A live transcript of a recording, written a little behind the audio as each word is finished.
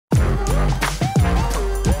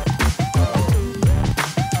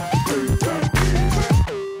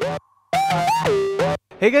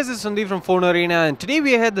Hey guys, this is Sandeep from FoneArena, and today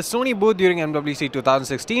we are at the Sony booth during MWC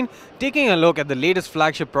 2016 taking a look at the latest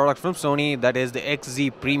flagship product from Sony, that is the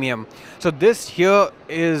XZ Premium. So this here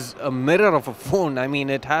is a mirror of a phone. I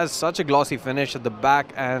mean, it has such a glossy finish at the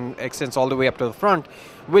back and extends all the way up to the front,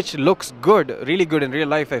 which looks good, really good in real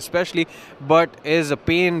life especially, but is a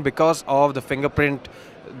pain because of the fingerprint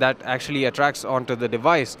that actually attracts onto the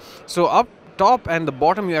device. So up top and the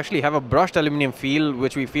bottom you actually have a brushed aluminum feel,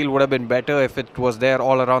 which we feel would have been better if it was there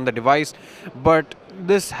all around the device, but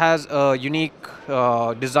this has a unique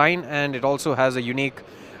design, and it also has a unique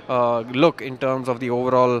look in terms of the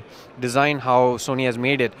overall design, how Sony has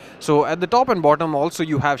made it. So at the top and bottom also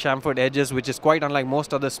you have chamfered edges, which is quite unlike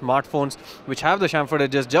most other smartphones which have the chamfered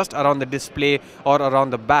edges just around the display or around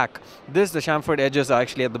the back. The chamfered edges are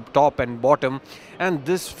actually at the top and bottom, and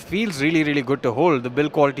this feels really good to hold. The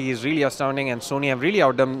build quality is really astounding, and Sony have really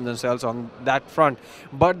outdone themselves on that front,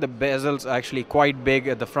 but the bezels are actually quite big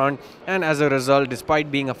at the front, and as a result,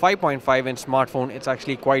 despite being a 5.5-inch smartphone, it's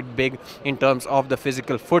actually quite big in terms of the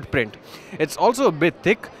physical footprint. It's also a bit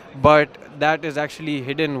thick, but that is actually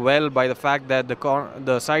hidden well by the fact that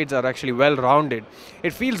the sides are actually well rounded.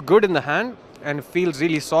 It feels good in the hand and feels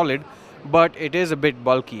really solid, but it is a bit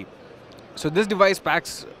bulky. So this device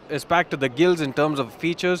is packed to the gills in terms of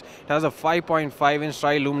features. It has a 5.5-inch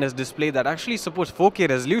tri-luminous display that actually supports 4K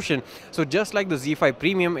resolution. So just like the Z5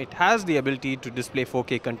 Premium, it has the ability to display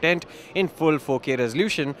 4K content in full 4K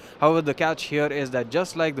resolution. However, the catch here is that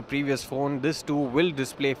just like the previous phone, this too will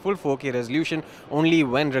display full 4K resolution only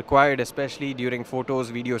when required, especially during photos,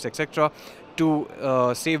 videos, etc., to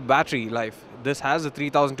save battery life. This has a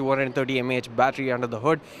 3230 mAh battery under the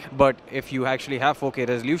hood, but if you actually have 4K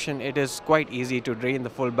resolution, it is quite easy to drain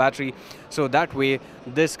the full battery, so that way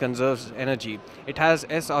this conserves energy. It has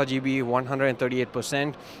sRGB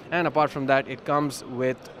 138%, and apart from that, it comes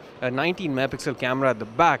with a 19 megapixel camera at the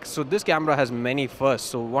back. So this camera has many firsts.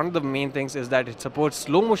 So one of the main things is that it supports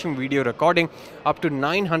slow motion video recording up to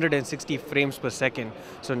 960 frames per second.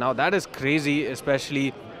 So now that is crazy,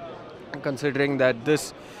 especially considering that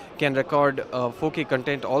this can record 4K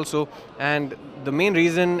content also, and the main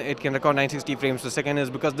reason it can record 960 frames per second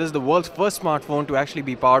is because this is the world's first smartphone to actually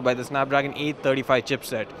be powered by the Snapdragon 835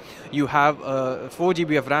 chipset. You have 4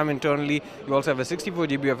 GB of RAM internally, you also have a 64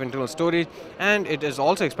 GB of internal storage, and it is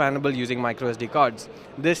also expandable using micro SD cards.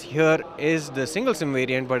 This here is the single SIM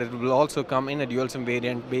variant, but it will also come in a dual SIM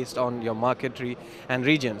variant based on your market and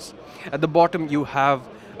regions. At the bottom you have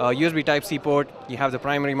USB Type-C port, you have the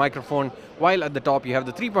primary microphone, while at the top you have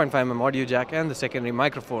the 3.5mm audio jack and the secondary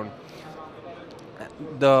microphone.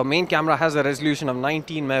 The main camera has a resolution of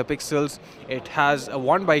 19 megapixels. It has a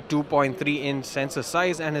 1x2.3-inch sensor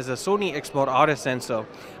size and is a Sony Xperia RS sensor.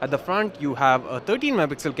 At the front you have a 13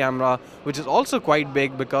 megapixel camera, which is also quite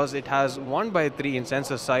big because it has 1x3-inch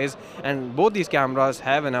sensor size, and both these cameras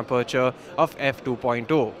have an aperture of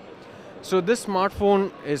f2.0. So this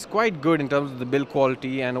smartphone is quite good in terms of the build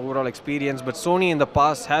quality and overall experience, but Sony in the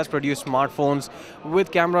past has produced smartphones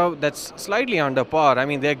with camera that's slightly under par. I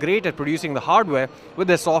mean, they're great at producing the hardware, but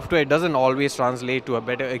their software doesn't always translate to a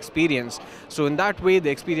better experience. So in that way,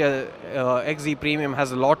 the Xperia XZ Premium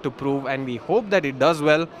has a lot to prove, and we hope that it does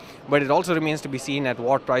well, but it also remains to be seen at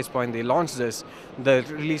what price point they launch this. The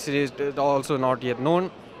release is also not yet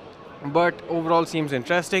known, but overall seems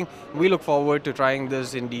interesting. We look forward to trying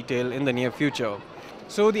this in detail in the near future.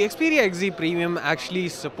 So the Xperia XZ Premium actually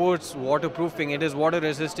supports waterproofing. It is water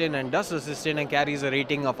resistant and dust resistant and carries a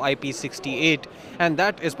rating of IP68, and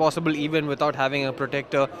that is possible even without having a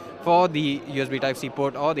protector for the USB Type-C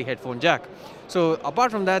port or the headphone jack. So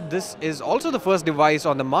apart from that, this is also the first device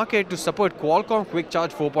on the market to support Qualcomm Quick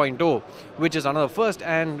Charge 4.0, which is another first,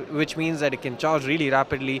 and which means that it can charge really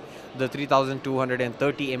rapidly the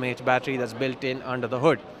 3230 mAh battery that's built in under the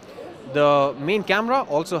hood. The main camera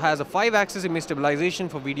also has a 5-axis image stabilization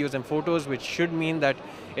for videos and photos, which should mean that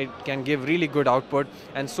it can give really good output.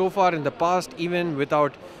 And so far in the past, even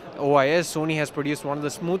without OIS, Sony has produced one of the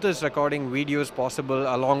smoothest recording videos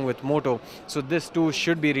possible along with Moto. So this too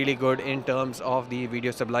should be really good in terms of the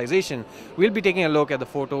video stabilization. We'll be taking a look at the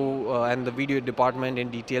photo and the video department in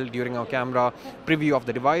detail during our camera preview of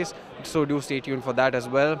the device, so do stay tuned for that as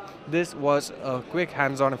well. This was a quick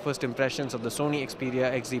hands-on first impressions of the Sony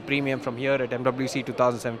Xperia XZ Premium from here at MWC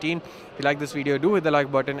 2017. If you like this video, do hit the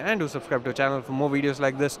like button and do subscribe to the channel for more videos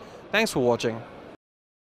like this. Thanks for watching.